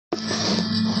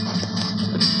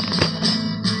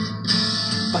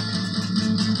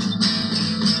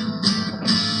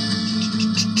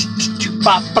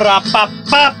Bop, bop, bop,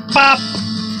 bop, bop.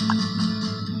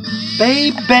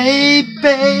 Baby,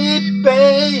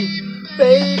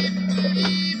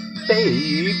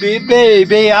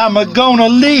 baby, I'm gonna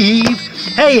leave.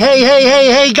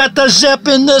 Hey, got the zip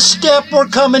in the step. We're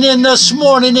coming in this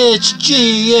morning. It's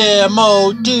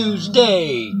GMO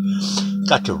Tuesday.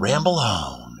 Got to ramble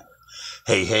on.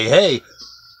 Hey.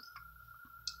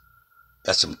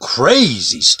 Got some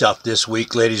crazy stuff this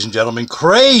week, ladies and gentlemen.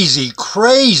 Crazy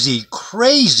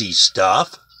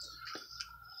stuff.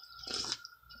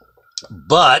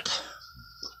 But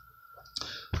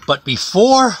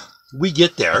before we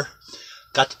get there,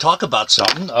 got to talk about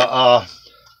something.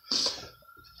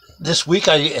 This week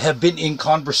I have been in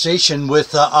conversation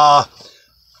with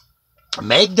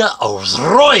Magda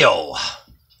Arroyo.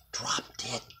 Drop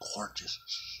dead gorgeous.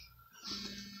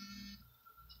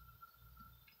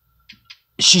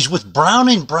 She's with Brown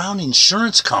 & Brown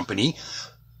Insurance Company.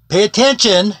 Pay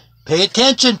attention,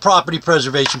 property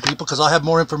preservation people, because I'll have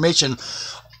more information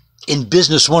in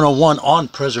Business 101 on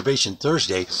Preservation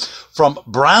Thursday from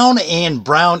Brown &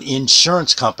 Brown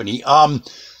Insurance Company. And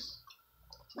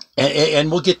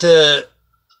we'll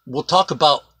talk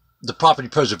about the property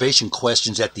preservation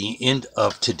questions at the end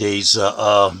of today's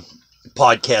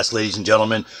podcast, ladies and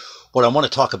gentlemen. What I want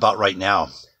to talk about right now,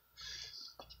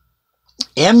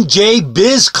 MJ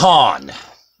BizCon,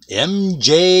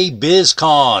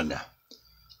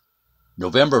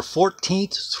 November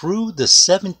 14th through the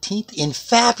 17th in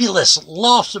fabulous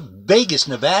Las Vegas,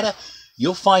 Nevada.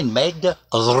 You'll find Magda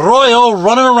Arroyo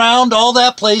running around all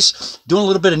that place, doing a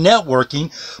little bit of networking.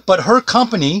 But her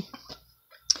company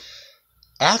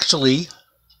actually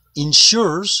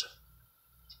insures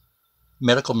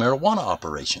medical marijuana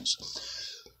operations.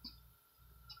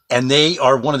 And they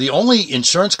are one of the only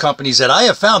insurance companies that I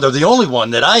have found, they're the only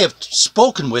one that I have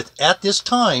spoken with at this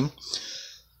time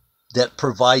that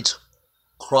provides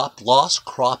crop loss,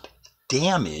 crop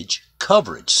damage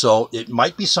coverage. So it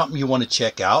might be something you want to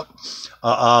check out.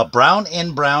 Brown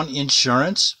 & Brown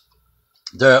Insurance.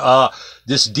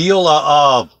 This deal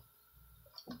about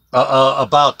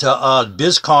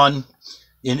BizCon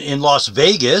in Las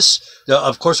Vegas.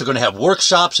 Of course, they're going to have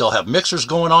workshops. They'll have mixers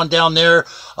going on down there.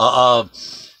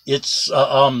 It's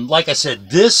like I said,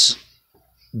 this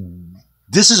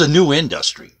is a new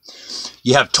industry.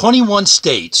 You have 21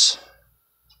 states,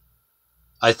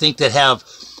 I think, that have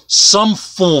some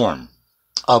form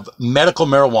of medical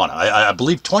marijuana. I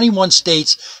believe 21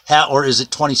 states have, or is it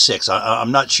 26?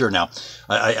 I'm not sure now.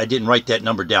 I didn't write that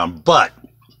number down. But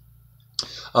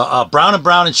Brown &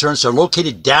 Brown Insurance, they're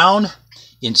located down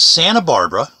in Santa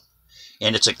Barbara,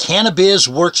 and it's a cannabis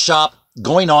workshop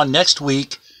going on next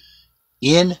week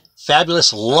in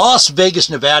fabulous Las Vegas,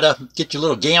 Nevada. Get your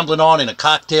little gambling on in a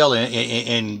cocktail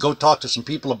and go talk to some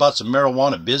people about some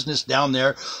marijuana business down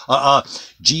there.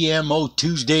 GMO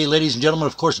Tuesday, ladies and gentlemen.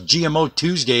 Of course, GMO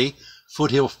Tuesday,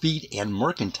 Foothill Feed and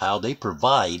Mercantile, they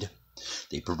provide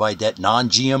that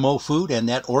non-GMO food and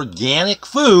that organic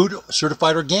food,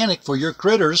 certified organic for your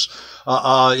critters.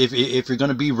 If you're going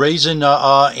to be raising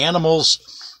animals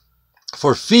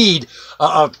for feed.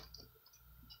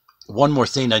 One more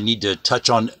thing I need to touch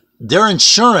on. Their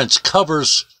insurance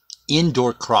covers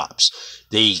indoor crops.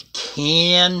 They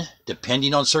can,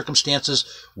 depending on circumstances,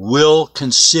 will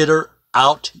consider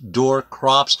outdoor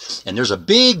crops. And there's a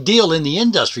big deal in the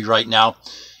industry right now.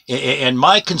 And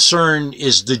my concern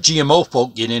is the GMO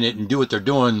folk get in it and do what they're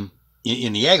doing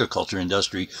in the agriculture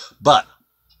industry. But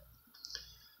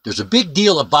there's a big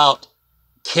deal about,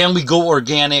 can we go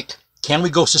organic? Can we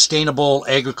go sustainable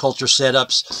agriculture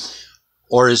setups?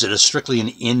 Or is it strictly an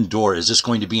indoor? Is this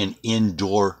going to be an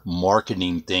indoor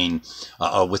marketing thing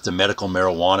with the medical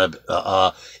marijuana?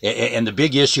 And the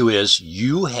big issue is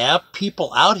you have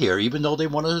people out here, even though they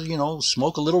want to,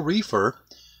 smoke a little reefer,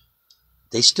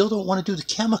 they still don't want to do the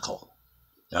chemical.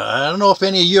 I don't know if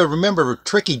any of you remember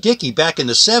Tricky Dicky back in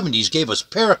the 70s gave us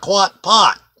paraquat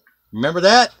pot. Remember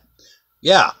that?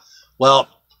 Yeah. Well,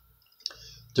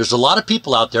 there's a lot of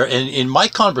people out there, and in my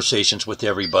conversations with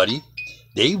everybody,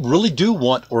 they really do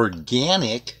want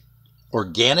organic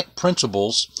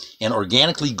principles and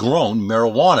organically grown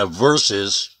marijuana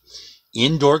versus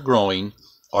indoor growing,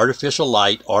 artificial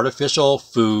light, artificial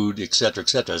food, etc.,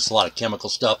 etc. It's a lot of chemical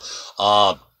stuff.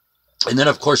 And then,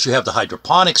 of course, you have the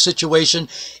hydroponic situation.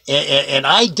 And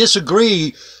I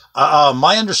disagree.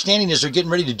 My understanding is they're getting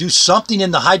ready to do something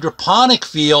in the hydroponic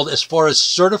field as far as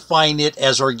certifying it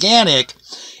as organic.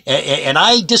 And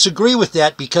I disagree with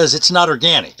that because it's not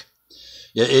organic.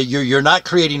 You're not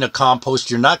creating a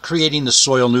compost. You're not creating the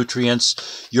soil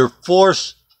nutrients. You're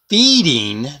force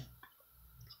feeding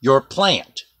your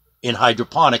plant. in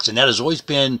hydroponics, and that has always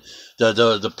been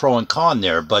the pro and con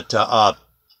there. But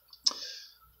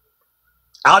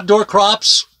outdoor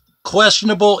crops,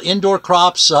 questionable. Indoor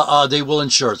crops, they will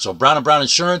insure it. So Brown & Brown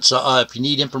Insurance, if you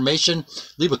need information,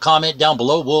 leave a comment down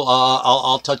below.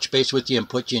 I'll touch base with you and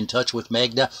put you in touch with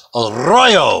Magda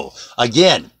Arroyo.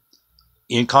 Again,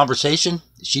 in conversation,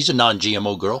 she's a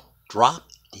non-GMO girl. Drop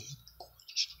dead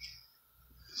gorgeous.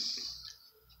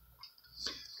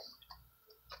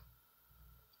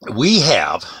 We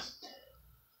have,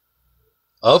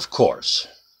 of course,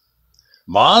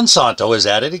 Monsanto is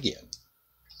at it again.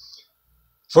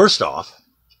 First off,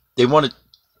 they want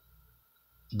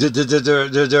to,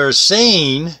 they're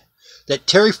saying that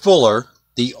Terry Fuller,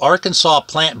 the Arkansas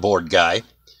Plant Board guy,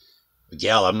 a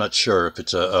gal, I'm not sure if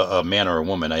it's a man or a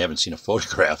woman. I haven't seen a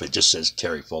photograph. It just says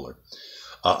Terry Fuller.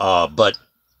 But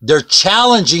they're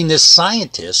challenging this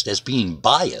scientist as being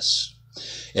biased.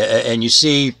 And you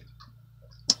see,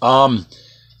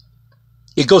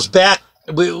 it goes back,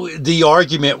 the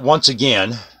argument once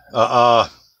again,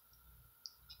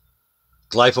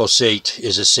 glyphosate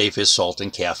is as safe as salt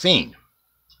and caffeine.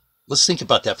 Let's think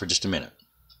about that for just a minute.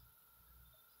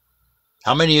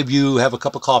 How many of you have a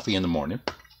cup of coffee in the morning?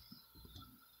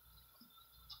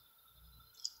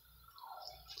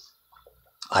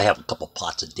 I have a couple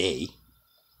pots a day.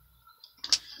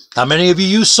 How many of you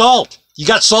use salt? You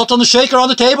got salt on the shaker on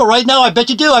the table right now? I bet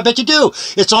you do. I bet you do.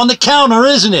 It's on the counter,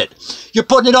 isn't it? You're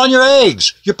putting it on your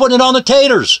eggs. You're putting it on the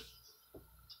taters.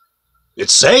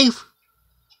 It's safe.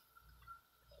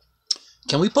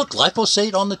 Can we put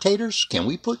glyphosate on the taters? Can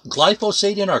we put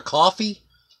glyphosate in our coffee?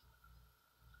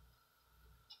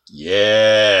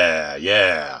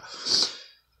 Yeah.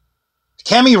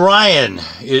 Cammie Ryan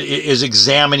is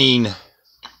examining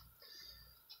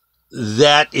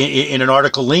that in an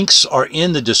article. Links are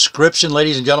in the description,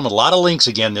 ladies and gentlemen. A lot of links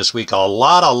again this week. A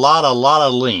lot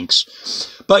of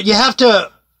links. But you have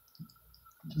to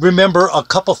remember a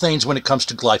couple things when it comes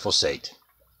to glyphosate.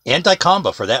 And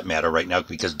dicamba, for that matter, right now.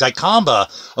 Because dicamba,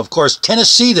 of course,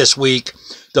 Tennessee this week,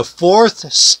 the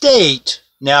 4th state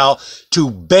now to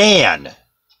ban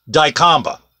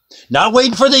dicamba. Not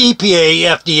waiting for the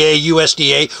EPA, FDA,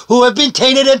 USDA, who have been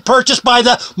tainted and purchased by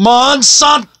the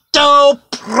Monsanto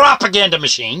propaganda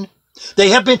machine. They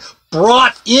have been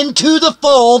brought into the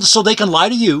fold so they can lie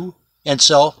to you and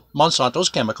sell Monsanto's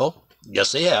chemical.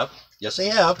 Yes, they have. Yes, they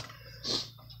have.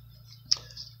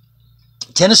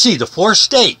 Tennessee, the 4th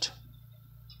state.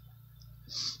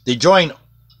 They join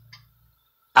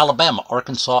Alabama,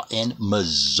 Arkansas, and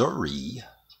Missouri.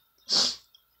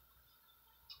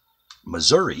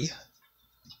 Missouri.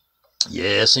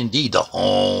 Yes, indeed, the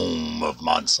home of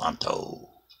Monsanto.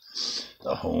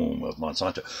 The home of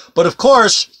Monsanto. But of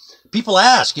course, people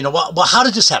ask, well, how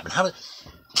did this happen?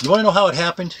 You want to know how it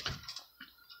happened?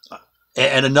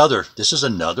 And this is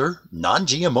another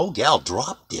non-GMO gal,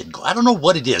 drop dead. I don't know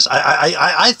what it is.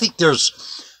 I think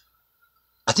there's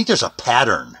a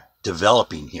pattern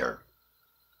developing here.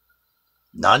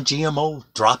 Non-GMO,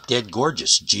 drop dead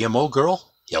gorgeous. GMO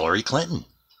girl, Hillary Clinton.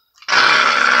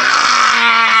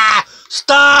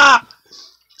 Stop!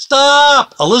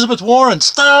 Stop! Elizabeth Warren,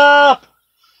 stop!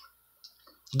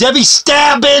 Debbie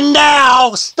Stabbin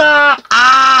now!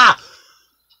 Stop!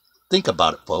 Think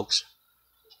about it, folks.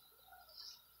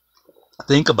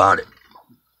 Think about it.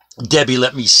 Debbie,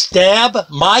 let me stab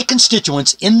my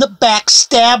constituents in the back.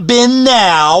 Stabbin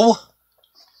now.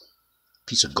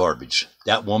 Piece of garbage.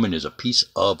 That woman is a piece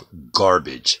of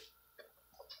garbage.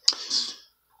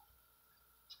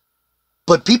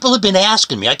 But people have been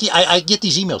asking me, I get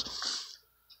these emails.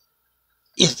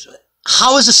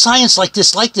 How is a science like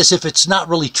this if it's not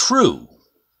really true?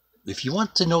 If you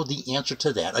want to know the answer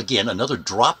to that, again, another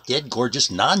drop dead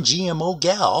gorgeous non-GMO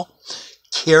gal,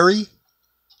 Carrie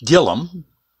Gillum,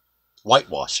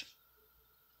 whitewash.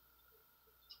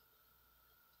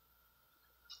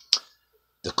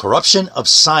 The corruption of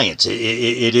science.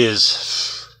 It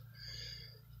is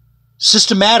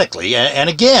systematically, and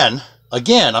again,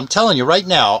 I'm telling you right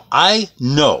now, I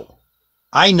know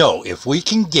if we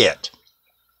can get,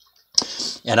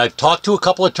 and I've talked to a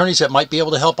couple of attorneys that might be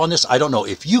able to help on this. I don't know.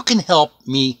 If you can help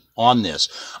me on this,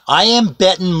 I am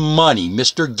betting money,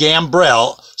 Mr.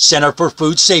 Gambrell, Center for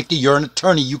Food Safety, you're an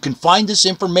attorney. You can find this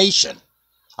information.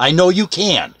 I know you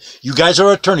can. You guys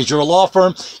are attorneys. You're a law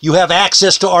firm. You have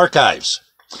access to archives.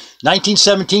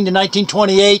 1917 to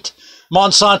 1928,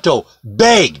 Monsanto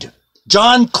begged,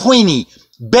 John Queeny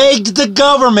begged the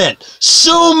government,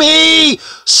 sue me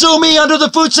under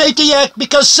the Food Safety Act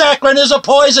because saccharin is a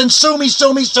poison. Sue me. So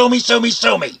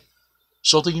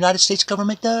the United States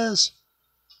government does.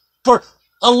 For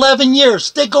 11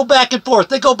 years. They go back and forth.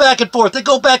 They go back and forth. They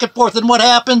go back and forth. And what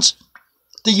happens?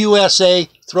 The USA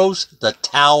throws the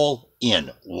towel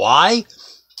in. Why?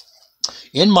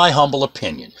 In my humble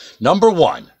opinion, number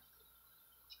one,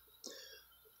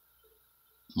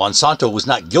 Monsanto was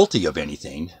not guilty of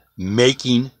anything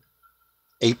making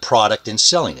a product and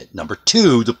selling it. Number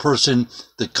two, the person,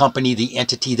 the company, the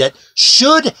entity that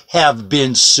should have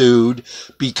been sued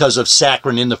because of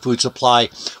saccharin in the food supply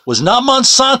was not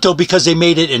Monsanto because they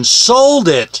made it and sold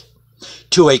it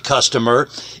to a customer.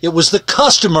 It was the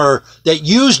customer that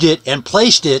used it and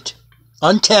placed it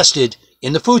untested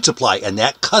in the food supply, and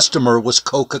that customer was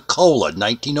Coca-Cola,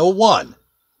 1901.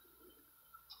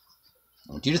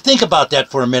 I want you to think about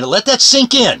that for a minute. Let that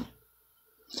sink in.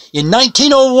 In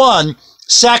 1901,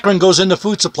 saccharin goes in the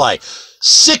food supply.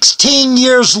 16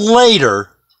 years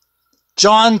later,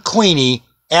 John Queeny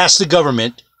asked the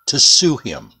government to sue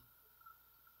him.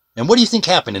 And what do you think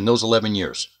happened in those 11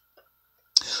 years?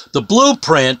 The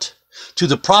blueprint to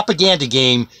the propaganda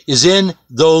game is in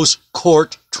those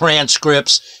court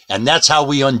transcripts, and that's how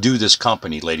we undo this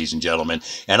company, ladies and gentlemen.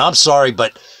 And I'm sorry,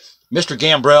 but Mr.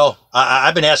 Gambrell,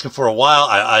 I've been asking for a while.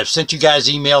 I've sent you guys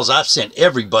emails. I've sent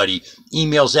everybody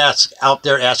emails out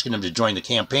there asking them to join the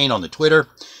campaign on the Twitter.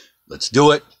 Let's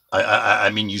do it. I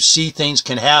mean, you see things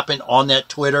can happen on that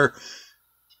Twitter.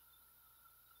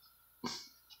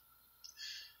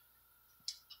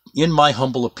 In my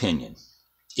humble opinion,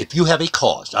 if you have a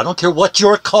cause, I don't care what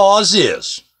your cause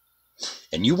is,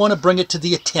 and you want to bring it to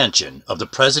the attention of the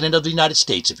President of the United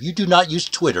States, if you do not use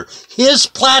Twitter, his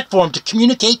platform, to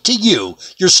communicate to you,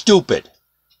 you're stupid.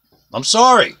 I'm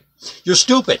sorry. You're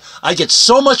stupid. I get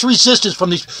so much resistance from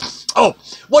these. Oh,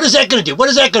 what is that going to do? What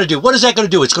is that going to do? What is that going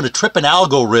to do? It's going to trip an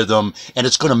algorithm, and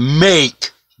it's going to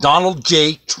make Donald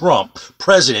J. Trump,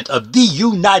 President of the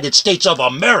United States of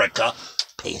America,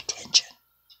 pay attention.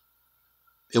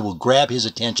 It will grab his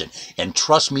attention. And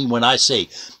trust me when I say,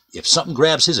 if something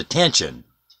grabs his attention,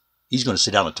 he's going to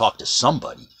sit down and talk to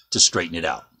somebody to straighten it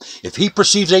out. If he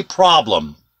perceives a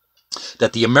problem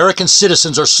that the American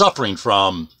citizens are suffering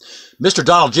from, Mr.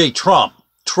 Donald J. Trump,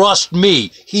 trust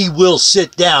me, he will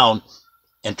sit down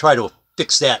and try to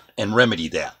fix that and remedy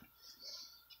that.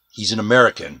 He's an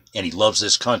American, and he loves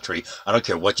this country. I don't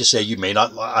care what you say. You may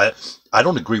not. I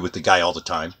don't agree with the guy all the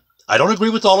time. I don't agree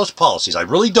with all his policies. I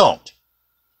really don't.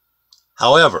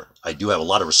 However, I do have a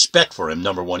lot of respect for him.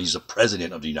 Number one, he's the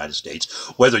President of the United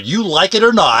States. Whether you like it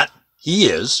or not, he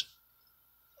is.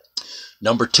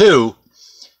 Number two,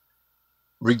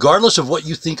 regardless of what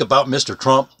you think about Mr.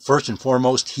 Trump, first and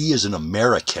foremost, he is an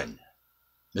American.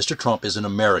 Mr. Trump is an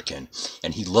American,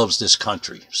 and he loves this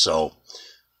country. So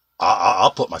I'll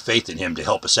put my faith in him to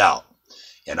help us out.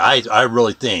 And I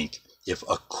really think if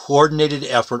a coordinated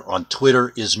effort on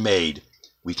Twitter is made,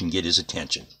 we can get his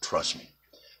attention. Trust me.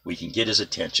 We can get his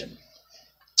attention.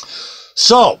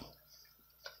 So,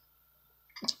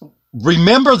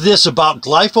 remember this about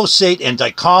glyphosate and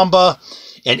dicamba,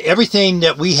 and everything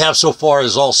that we have so far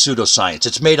is all pseudoscience.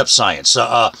 It's made up science.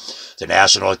 The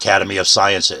National Academy of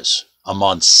Sciences, a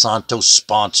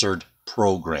Monsanto-sponsored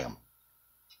program.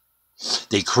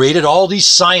 They created all these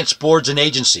science boards and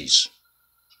agencies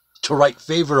to write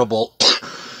favorable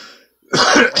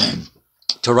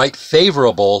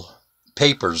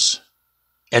papers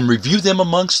and review them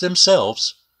amongst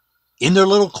themselves in their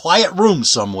little quiet room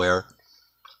somewhere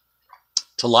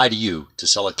to lie to you to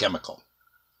sell a chemical.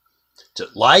 To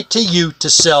lie to you to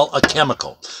sell a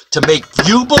chemical. To make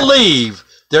you believe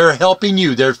they're helping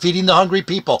you. They're feeding the hungry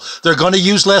people. They're going to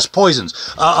use less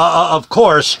poisons. Of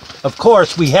course,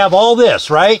 we have all this,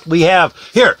 right? We have,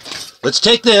 here, let's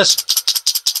take this.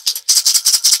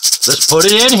 Let's put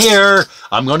it in here.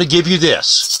 I'm going to give you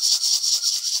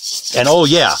this. And oh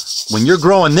yeah, when you're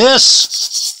growing this,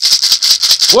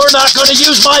 we're not going to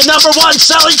use my number one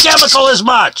selling chemical as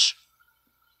much.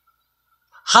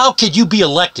 How could you be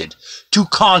elected to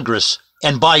Congress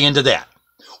and buy into that?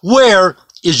 Where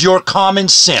is your common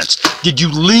sense? Did you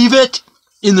leave it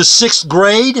in the 6th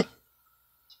grade?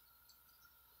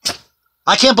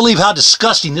 I can't believe how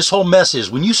disgusting this whole mess is.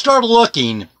 When you start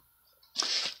looking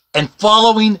and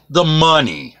following the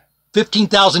money,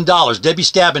 $15,000, Debbie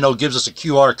Stabenow gives us a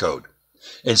QR code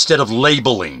instead of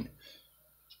labeling.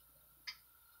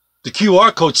 The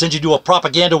QR code sends you to a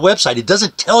propaganda website. It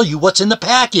doesn't tell you what's in the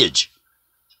package.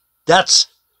 That's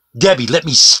Debbie. Let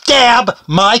me stab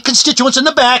my constituents in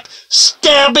the back.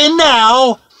 Stabbing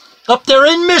now. Up there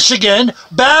in Michigan,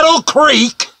 Battle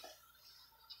Creek.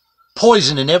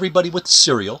 Poisoning everybody with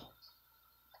cereal.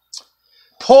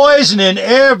 Poisoning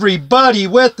everybody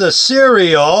with the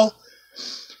cereal.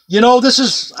 You know, this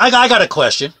is, I got a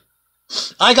question.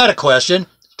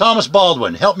 Thomas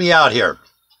Baldwin, help me out here.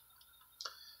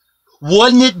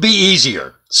 Wouldn't it be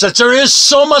easier, since there is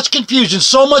so much confusion,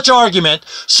 so much argument,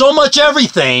 so much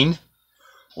everything,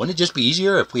 wouldn't it just be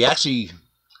easier if we actually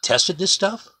tested this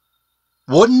stuff?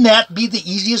 Wouldn't that be the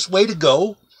easiest way to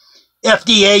go?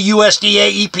 FDA,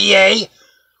 USDA, EPA?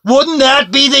 Wouldn't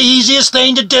that be the easiest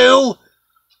thing to do?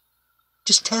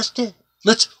 Just test it.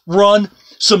 Let's run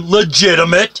some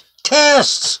legitimate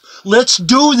tests. Let's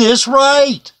do this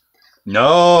right.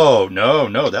 No,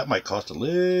 that might cost a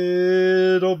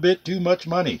little bit too much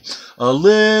money. A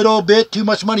little bit too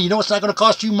much money. You know what's not going to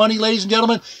cost you money, ladies and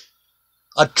gentlemen?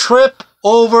 A trip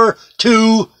over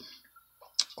to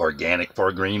Organic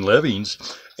for Green Livings.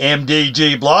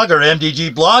 MDG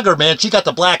Blogger, man, she got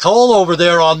the black hole over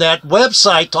there on that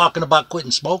website talking about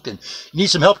quitting smoking. You need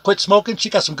some help quit smoking?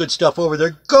 She got some good stuff over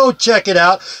there. Go check it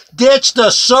out. Ditch the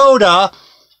soda.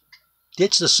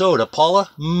 Ditch the soda.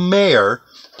 Paula Mayer.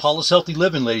 Paula's Healthy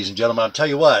Living, ladies and gentlemen. I'll tell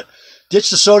you what.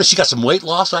 Ditch the soda. She got some weight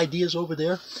loss ideas over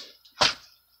there.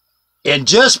 And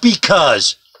just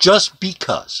because you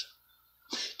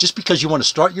want to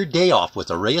start your day off with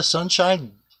a ray of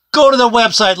sunshine, go to the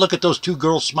website, look at those two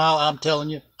girls smile. I am telling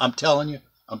you.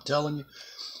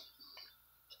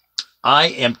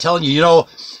 You know,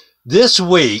 this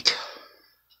week,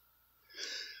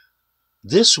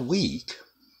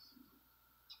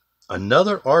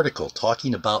 another article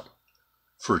talking about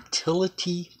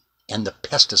fertility and the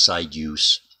pesticide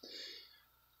use.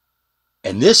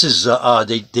 And this is,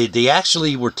 they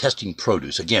actually were testing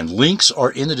produce. Again, links are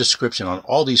in the description on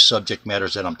all these subject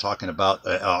matters that I'm talking about,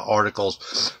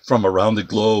 articles from around the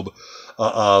globe.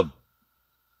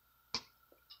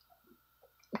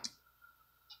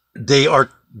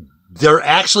 They're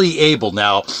actually able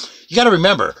now. You got to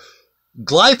remember,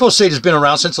 glyphosate has been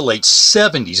around since the late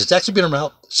 70s. It's actually been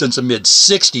around since the mid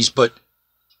 60s, but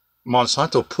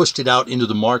Monsanto pushed it out into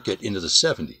the market into the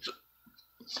 70s.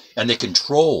 And they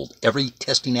controlled every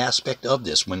testing aspect of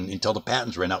this until the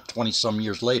patents ran out 20-some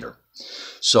years later.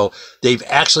 So they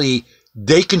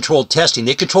controlled testing.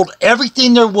 They controlled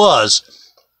everything there was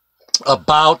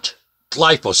about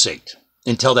glyphosate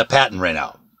until that patent ran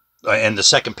out, and the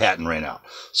second patent ran out.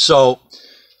 So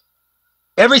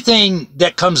everything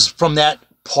that comes from that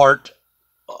part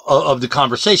of the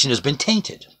conversation has been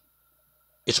tainted.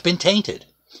 It's been tainted.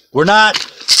 We're going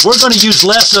to use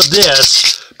less of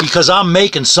this because I'm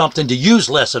making something to use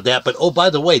less of that. But, oh, by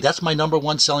the way, that's my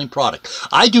 #1 selling product.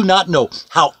 I do not know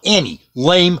how any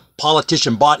lame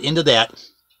politician bought into that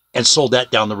and sold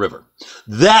that down the river.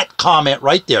 That comment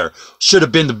right there should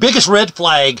have been the biggest red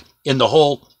flag in the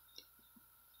whole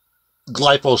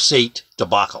glyphosate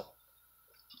debacle.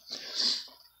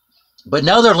 But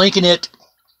now they're linking it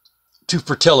to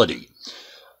fertility.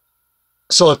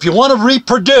 So if you want to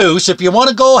reproduce, if you want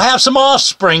to go have some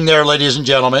offspring there, ladies and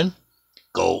gentlemen,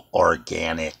 go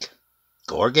organic.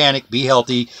 Go organic. Be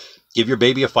healthy. Give your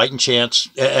baby a fighting chance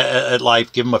at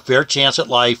life. Give him a fair chance at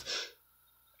life.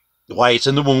 Why it's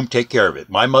in the womb, take care of it.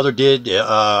 My mother did.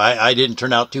 I didn't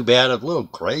turn out too bad. I'm a little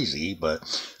crazy,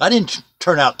 but I didn't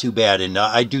turn out too bad. And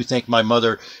I do thank my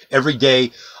mother every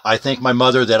day. I thank my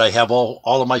mother that I have all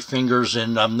of my fingers,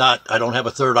 and I don't have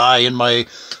a third eye in my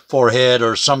forehead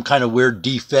or some kind of weird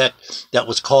defect that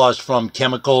was caused from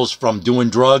chemicals, from doing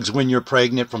drugs when you're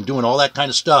pregnant, from doing all that kind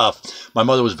of stuff. My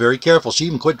mother was very careful. She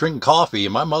even quit drinking coffee,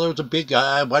 and my mother was a big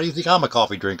guy. Why do you think I'm a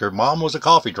coffee drinker? Mom was a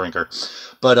coffee drinker.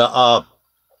 But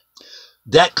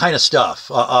that kind of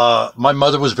stuff. My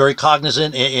mother was very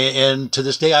cognizant, and to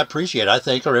this day I appreciate it. I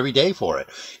thank her every day for it.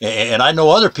 And I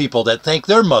know other people that thank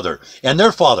their mother and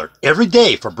their father every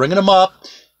day for bringing them up,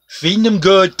 feeding them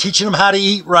good, teaching them how to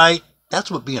eat right. That's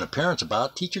what being a parent's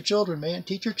about. Teach your children, man.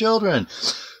 Teach your children.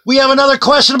 We have another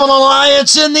questionable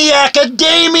alliance in the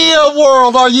academia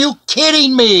world. Are you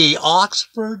kidding me?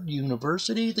 Oxford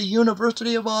University? The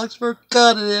University of Oxford?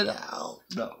 Cut it out.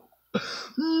 No.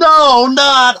 No,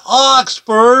 not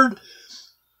Oxford.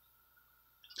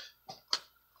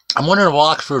 I'm wondering if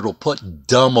Oxford will put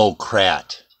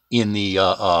Democrat in the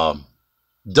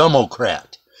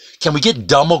Democrat. Can we get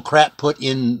Democrat put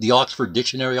in the Oxford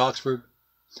Dictionary, Oxford,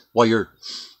 while you're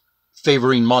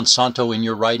favoring Monsanto in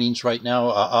your writings right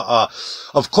now?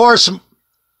 Of course,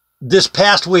 this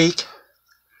past week,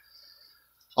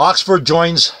 Oxford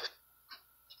joins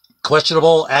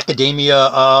questionable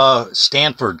academia,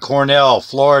 Stanford, Cornell,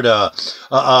 Florida,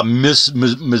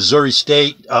 Missouri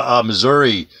State,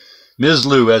 Missouri,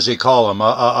 MISLU as they call them.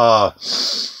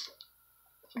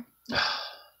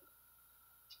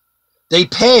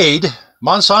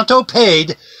 Monsanto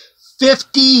paid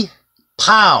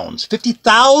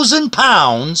 50,000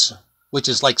 pounds, which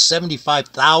is like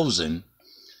 75,000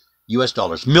 US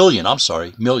dollars. Million, I'm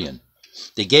sorry, million.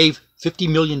 They gave $50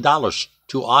 million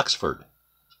to Oxford.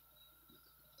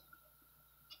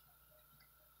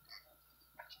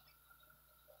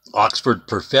 Oxford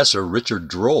professor Richard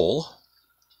Droll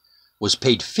was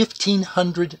paid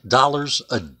 $1,500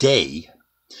 a day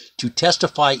to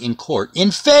testify in court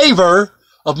in favor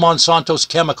of Monsanto's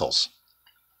chemicals.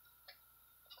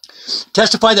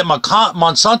 Testify that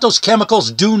Monsanto's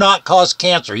chemicals do not cause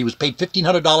cancer. He was paid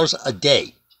 $1,500 a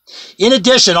day. In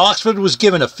addition, Oxford was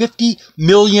given a 50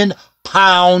 million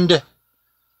pound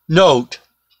note,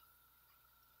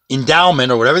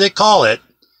 endowment, or whatever they call it,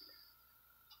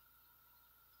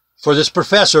 for this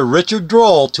professor, Richard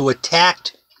Droll, to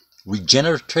attack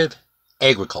regenerative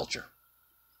agriculture,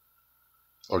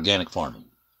 organic farming.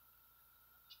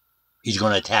 He's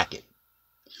going to attack it.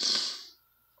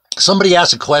 Somebody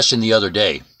asked a question the other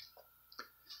day.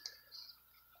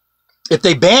 If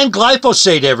they ban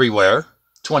glyphosate everywhere,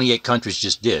 28 countries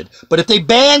just did, but if they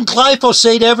ban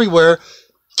glyphosate everywhere,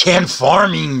 can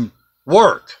farming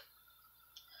work?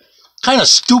 What kind of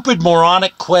stupid,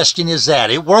 moronic question is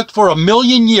that? It worked for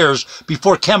 1,000,000 years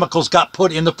before chemicals got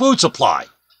put in the food supply.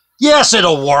 Yes,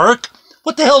 it'll work.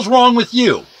 What the hell's wrong with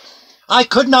you? I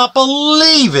could not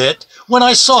believe it when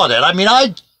I saw that. I mean,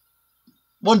 I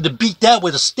wanted to beat that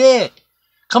with a stick.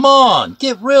 Come on,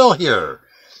 get real here.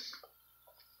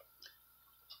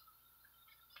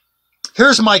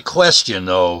 Here's my question,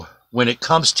 though, when it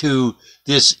comes to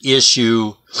this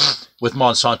issue with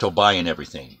Monsanto buying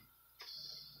everything.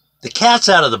 The cat's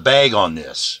out of the bag on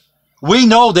this. We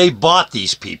know they bought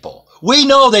these people. We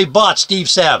know they bought Steve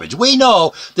Savage. We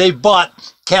know they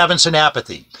bought Cavinson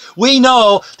Apathy. We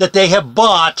know that they have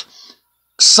bought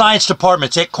science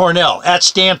departments at Cornell, at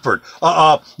Stanford,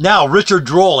 now Richard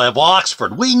Droll at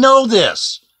Oxford. We know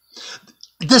this.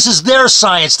 This is their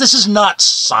science. This is not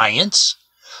science.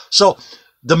 So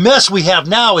the mess we have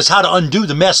now is how to undo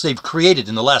the mess they've created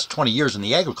in the last 20 years in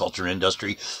the agriculture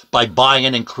industry by buying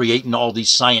and creating all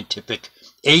these scientific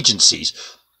agencies.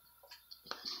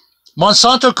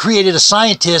 Monsanto created a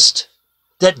scientist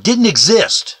that didn't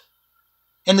exist.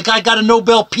 And the guy got a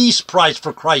Nobel Peace Prize,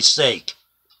 for Christ's sake.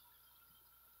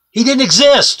 He didn't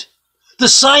exist. The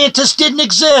scientist didn't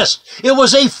exist. It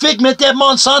was a figment that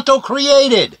Monsanto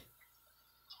created.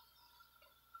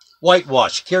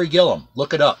 Whitewash, Kerry Gillum,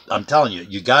 look it up. I'm telling you,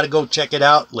 you got to go check it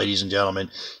out, ladies and gentlemen.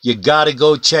 You got to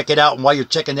go check it out. And while you're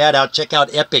checking that out, check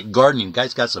out Epic Gardening.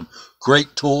 Guys got some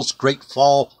great tools, great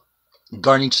fall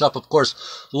gardening stuff. Of course,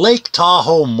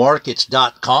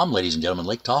 LakeTahoeMarkets.com, ladies and gentlemen,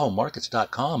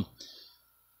 LakeTahoeMarkets.com.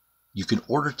 You can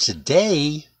order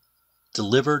today,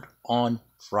 delivered on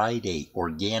Friday.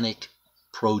 Organic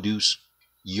produce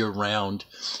year-round.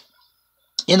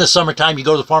 In the summertime, you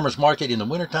go to the farmer's market. In the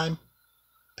wintertime,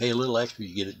 pay a little extra,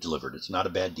 you get it delivered. It's not a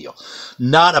bad deal.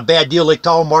 Not a bad deal.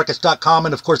 LakeTahoeMarkets.com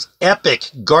and, of course,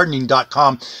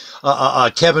 EpicGardening.com.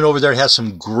 Kevin over there has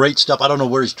some great stuff. I don't know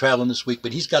where he's traveling this week,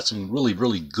 but he's got some really,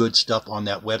 really good stuff on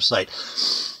that website.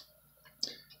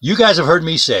 You guys have heard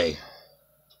me say,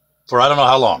 for I don't know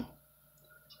how long,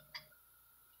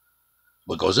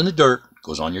 what goes in the dirt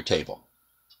goes on your table.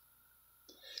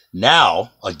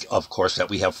 Now, of course, that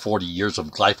we have 40 years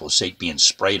of glyphosate being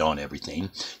sprayed on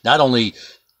everything, not only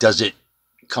does it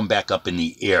come back up in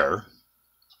the air,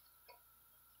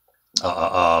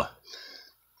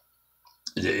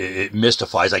 it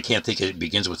mystifies. I can't think it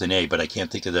begins with an A, but I can't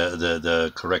think of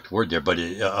the correct word there. But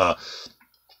it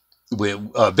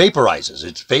vaporizes.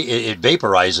 It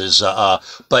vaporizes.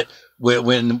 But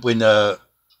when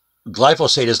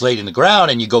glyphosate is laid in the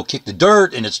ground and you go kick the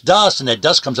dirt and it's dust and that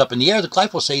dust comes up in the air, the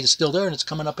glyphosate is still there and it's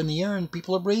coming up in the air and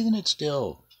people are breathing it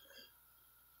still.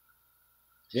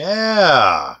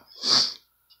 Yeah.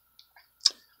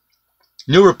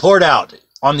 New report out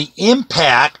on the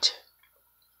impact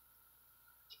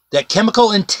that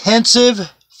chemical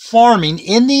intensive farming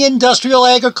in the industrial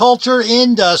agriculture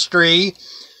industry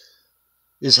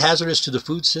is hazardous to the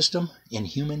food system and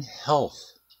human health.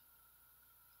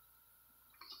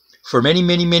 For many,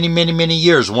 many, many, many, many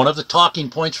years, one of the talking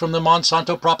points from the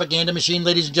Monsanto propaganda machine,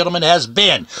 ladies and gentlemen, has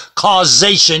been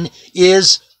causation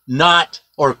is not,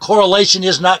 or correlation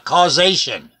is not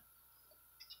causation.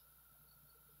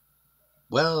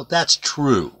 Well, that's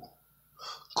true.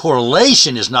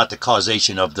 Correlation is not the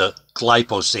causation of the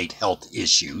glyphosate health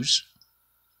issues.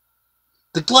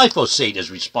 The glyphosate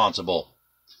is responsible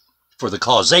for the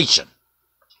causation.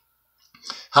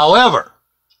 However,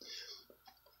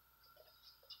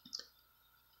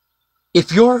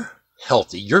 if you're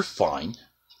healthy, you're fine,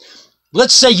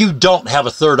 Let's say you don't have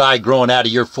a third eye growing out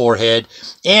of your forehead,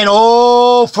 and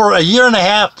oh, for a year and a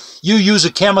half, you use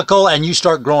a chemical and you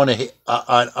start growing an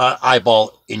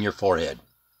eyeball in your forehead.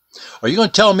 Are you going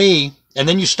to tell me, and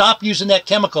then you stop using that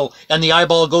chemical and the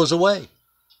eyeball goes away?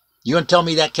 You're going to tell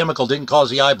me that chemical didn't cause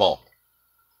the eyeball?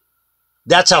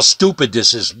 That's how stupid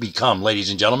this has become, ladies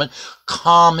and gentlemen.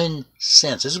 Common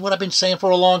sense. This is what I've been saying for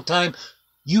a long time.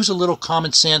 Use a little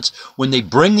common sense when they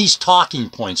bring these talking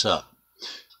points up.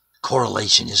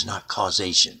 Correlation is not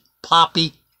causation.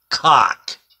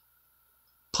 Poppycock.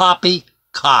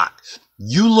 Poppycock.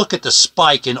 You look at the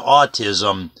spike in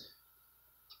autism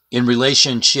in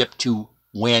relationship to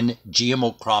when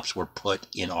GMO crops were put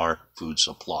in our food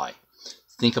supply.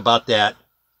 Think about that.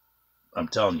 I'm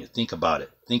telling you, think about it.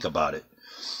 Think about it.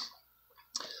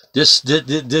 This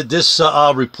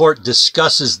report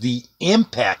discusses the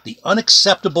impact, the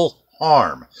unacceptable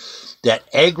harm that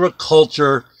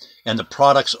agriculture and the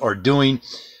products are doing.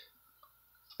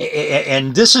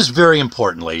 And this is very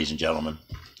important, ladies and gentlemen.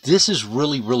 This is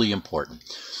really, really important.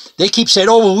 They keep saying,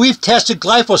 oh, well, we've tested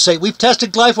glyphosate, we've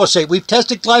tested glyphosate, we've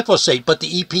tested glyphosate, but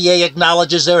the EPA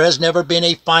acknowledges there has never been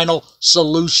a final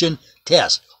solution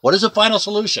test. What is a final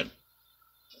solution?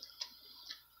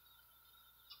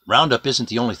 Roundup isn't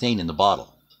the only thing in the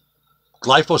bottle.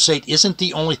 Glyphosate isn't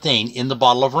the only thing in the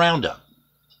bottle of Roundup.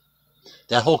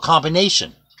 That whole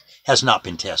combination has not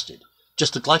been tested,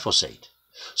 just the glyphosate.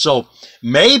 So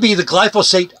maybe the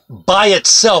glyphosate by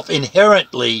itself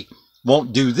inherently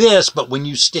won't do this, but when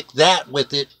you stick that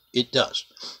with it, it does.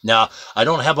 Now, I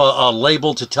don't have a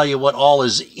label to tell you what all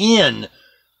is in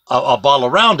a bottle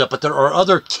of Roundup, but there are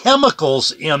other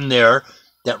chemicals in there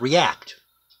that react.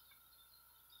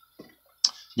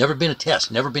 Never been a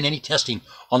test, never been any testing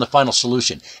on the final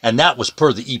solution, and that was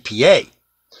per the EPA.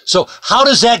 So how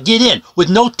does that get in? With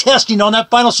no testing on that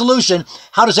final solution,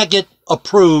 how does that get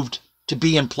approved to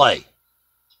be in play?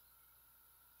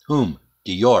 Whom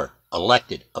do your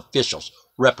elected officials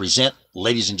represent?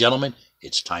 Ladies and gentlemen,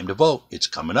 it's time to vote. It's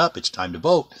coming up. It's time to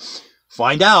vote.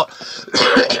 Find out.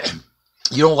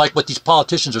 You don't like what these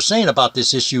politicians are saying about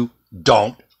this issue?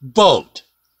 Don't vote.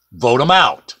 Vote them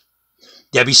out.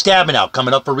 Debbie Stabenow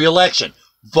coming up for re-election.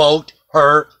 Vote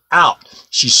her out.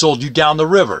 She sold you down the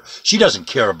river. She doesn't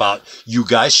care about you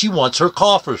guys. She wants her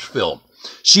coffers filled.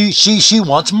 She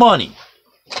wants money.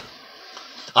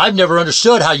 I've never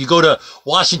understood how you go to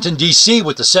Washington, D.C.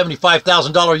 with a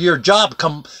 $75,000 a year job,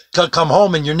 come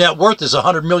home and your net worth is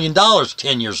 $100 million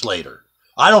 10 years later.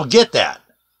 I don't get that.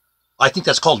 I think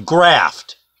that's called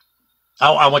graft.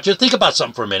 I want you to think about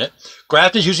something for a minute.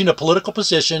 Graft is using a political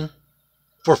position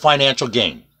for financial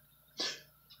gain.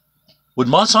 Would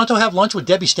Monsanto have lunch with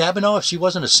Debbie Stabenow if she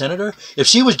wasn't a senator? If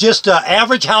she was just an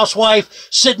average housewife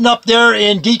sitting up there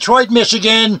in Detroit,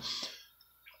 Michigan,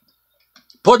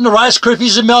 putting the Rice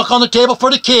Krispies and milk on the table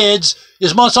for the kids,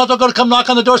 is Monsanto going to come knock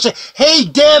on the door and say, hey,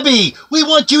 Debbie, we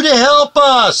want you to help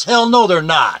us? Hell no, they're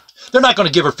not. They're not going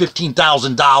to give her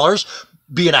 $15,000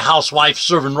 being a housewife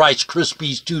serving Rice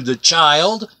Krispies to the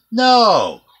child.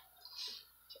 No.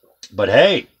 But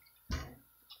hey,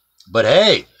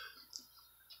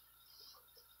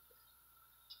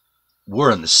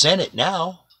 we're in the Senate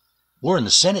now. We're in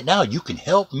the Senate now. You can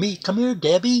help me. Come here,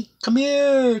 Debbie. Come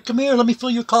here. Come here. Let me fill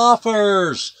your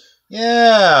coffers.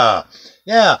 Yeah.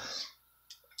 Yeah.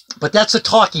 But that's the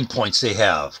talking points they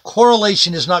have.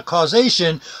 Correlation is not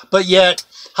causation, but yet,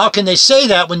 how can they say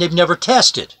that when they've never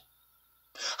tested?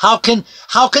 How can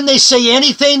they say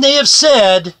anything they have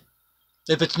said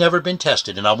if it's never been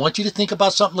tested? And I want you to think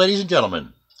about something, ladies and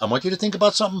gentlemen. I want you to think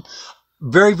about something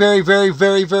very, very, very,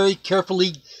 very, very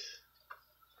carefully.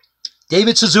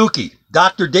 David Suzuki,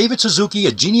 Dr. David Suzuki,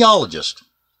 a genealogist,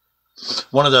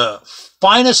 one of the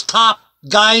finest top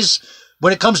guys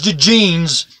when it comes to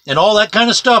genes and all that kind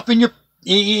of stuff in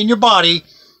your body.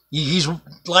 He's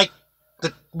like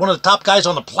one of the top guys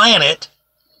on the planet.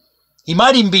 He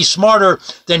might even be smarter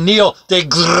than Neil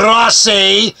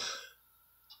deGrasse.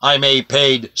 I'm a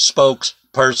paid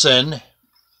spokesperson.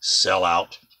 Sell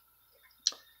out.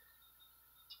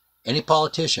 Any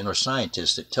politician or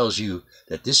scientist that tells you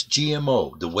that this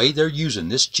GMO, the way they're using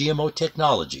this GMO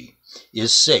technology,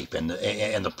 is safe, and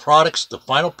the products, the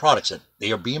final products that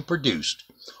they are being produced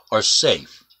are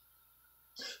safe,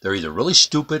 they're either really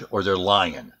stupid or they're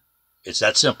lying. It's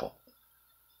that simple.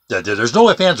 There's no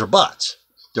ifs, ands, or buts.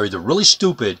 They're either really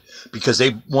stupid because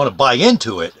they want to buy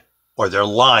into it, or they're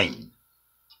lying.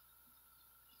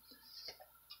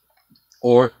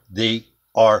 Or they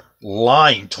are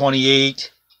lying.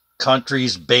 28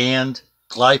 countries banned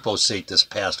glyphosate this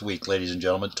past week, ladies and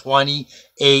gentlemen.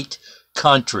 28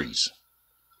 countries.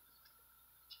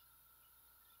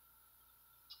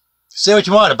 Say what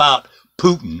you want about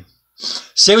Putin.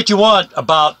 Say what you want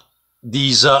about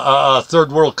these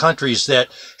third world countries that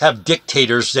have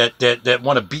dictators that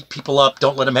want to beat people up,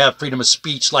 don't let them have freedom of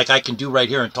speech like I can do right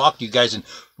here and talk to you guys and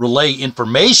relay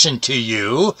information to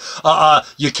you.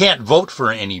 You can't vote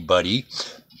for anybody.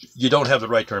 You don't have the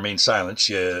right to remain silent.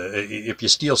 If you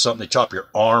steal something, they chop your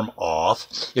arm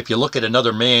off. If you look at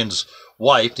another man's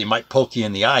wife, they might poke you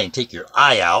in the eye and take your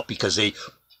eye out because they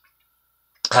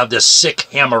have this sick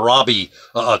Hammurabi,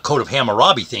 code of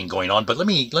Hammurabi thing going on. But let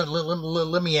me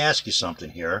ask you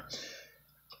something here.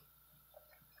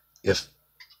 If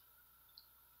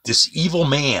this evil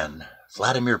man,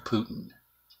 Vladimir Putin,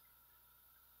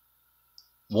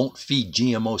 won't feed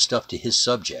GMO stuff to his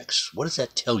subjects, what does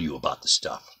that tell you about the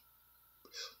stuff?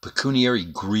 Pecuniary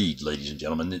greed, ladies and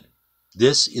gentlemen.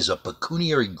 This is a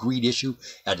pecuniary greed issue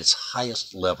at its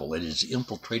highest level. It has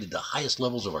infiltrated the highest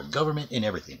levels of our government and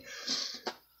everything.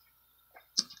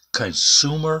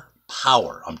 Consumer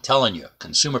power. I'm telling you,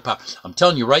 consumer power. I'm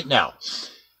telling you right now,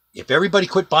 if everybody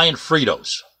quit buying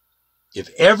Fritos, if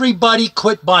everybody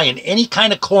quit buying any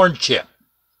kind of corn chip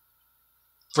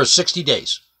for 60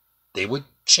 days, they would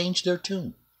change their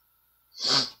tune.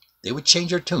 They would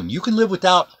change their tune. You can live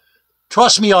without,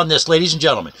 trust me on this, ladies and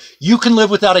gentlemen, you can live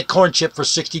without a corn chip for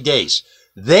 60 days.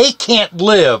 They can't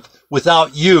live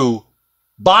without you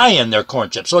buying their corn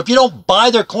chip. So if you don't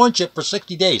buy their corn chip for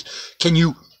 60 days, can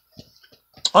you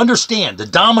understand the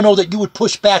domino that you would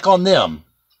push back on them?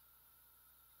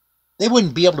 They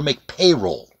wouldn't be able to make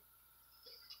payroll.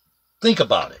 Think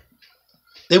about it.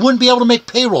 They wouldn't be able to make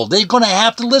payroll. They're going to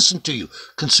have to listen to you.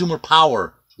 Consumer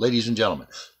power, ladies and gentlemen.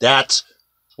 That's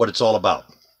what it's all about.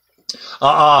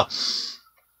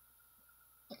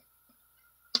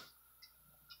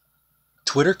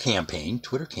 Twitter campaign.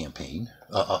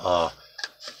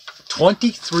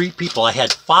 23 people. I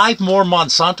had 5 more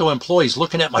Monsanto employees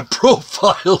looking at my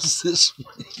profiles this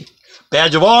week.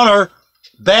 Badge of honor.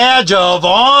 Badge of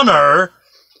honor.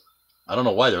 I don't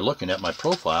know why they're looking at my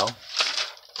profile.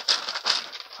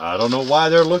 I don't know why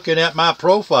they're looking at my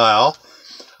profile.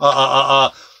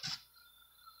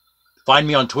 Find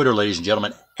me on Twitter, ladies and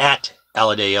gentlemen, at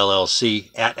Alladay LLC,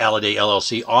 at Alladay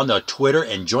LLC on the Twitter,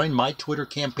 and join my Twitter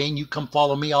campaign. You come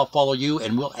follow me, I'll follow you,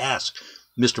 and we'll ask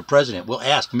Mr. President, we'll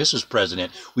ask Mrs.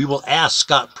 President, we will ask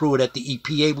Scott Pruitt at the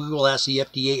EPA, we will ask the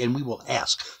FDA, and we will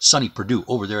ask Sonny Perdue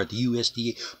over there at the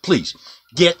USDA. Please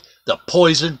get the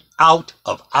poison out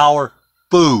of our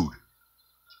food.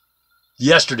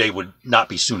 Yesterday would not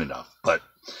be soon enough, but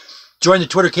join the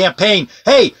Twitter campaign.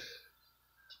 Hey,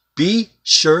 be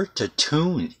sure to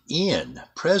tune in.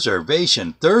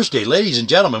 Preservation Thursday, ladies and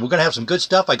gentlemen. We're going to have some good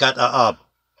stuff. I got,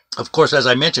 of course, as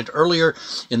I mentioned earlier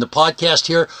in the podcast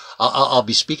here, I'll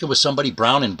be speaking with somebody,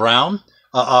 Brown and Brown,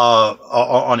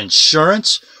 on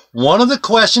insurance. One of the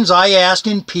questions I asked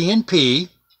in P&P,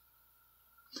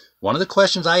 one of the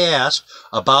questions I asked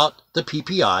about the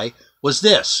PPI was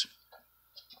this.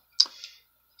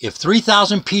 If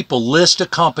 3,000 people list a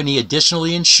company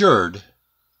additionally insured,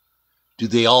 do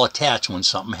they all attach when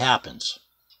something happens?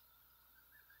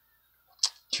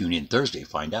 Tune in Thursday,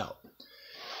 find out.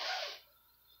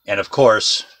 And of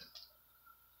course,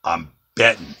 I'm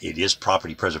betting it is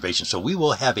property preservation. So we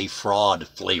will have a fraud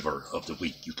flavor of the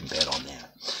week. You can bet on that.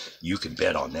 You can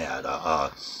bet on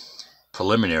that.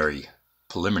 Preliminary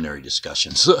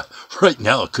discussions. Right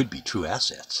now, it could be True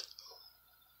Assets.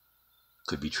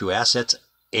 Could be True Assets.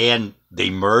 And they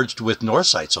merged with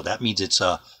Northside. So that means it's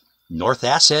a North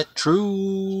Asset,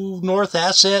 True North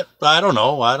Asset. I don't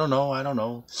know.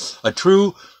 A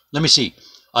true, let me see.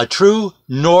 A True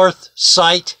North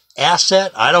Site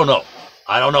Asset. I don't know,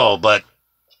 but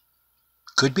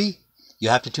could be. You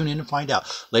have to tune in and find out.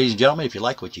 Ladies and gentlemen, if you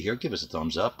like what you hear, give us a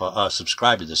thumbs up.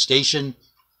 Subscribe to the station.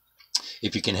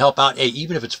 If you can help out, hey,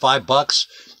 even if it's $5,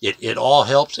 it all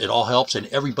helps. It all helps. And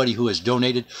everybody who has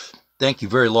donated, thank you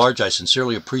very large. I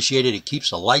sincerely appreciate it. It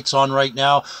keeps the lights on right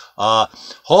now.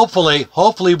 Hopefully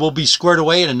we'll be squared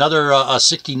away in another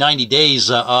 60, 90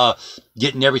 days,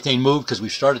 getting everything moved, because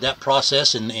we've started that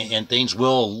process, and things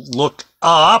will look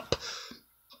up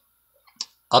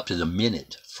to the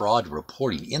minute. Fraud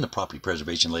reporting in the property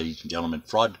preservation, ladies and gentlemen.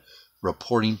 Fraud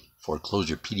reporting,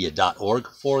 foreclosurepedia.org.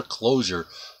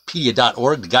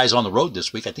 Foreclosurepedia.org. The guy's on the road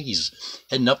this week. I think he's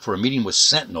heading up for a meeting with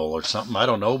Sentinel or something. I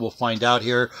don't know. We'll find out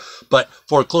here. But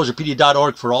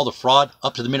foreclosurepedia.org for all the fraud,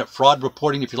 up to the minute fraud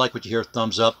reporting. If you like what you hear,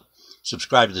 thumbs up.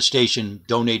 Subscribe to the station.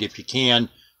 Donate if you can.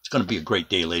 It's going to be a great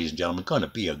day, ladies and gentlemen. Going to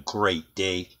be a great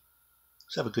day.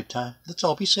 Let's have a good time. Let's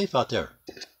all be safe out there.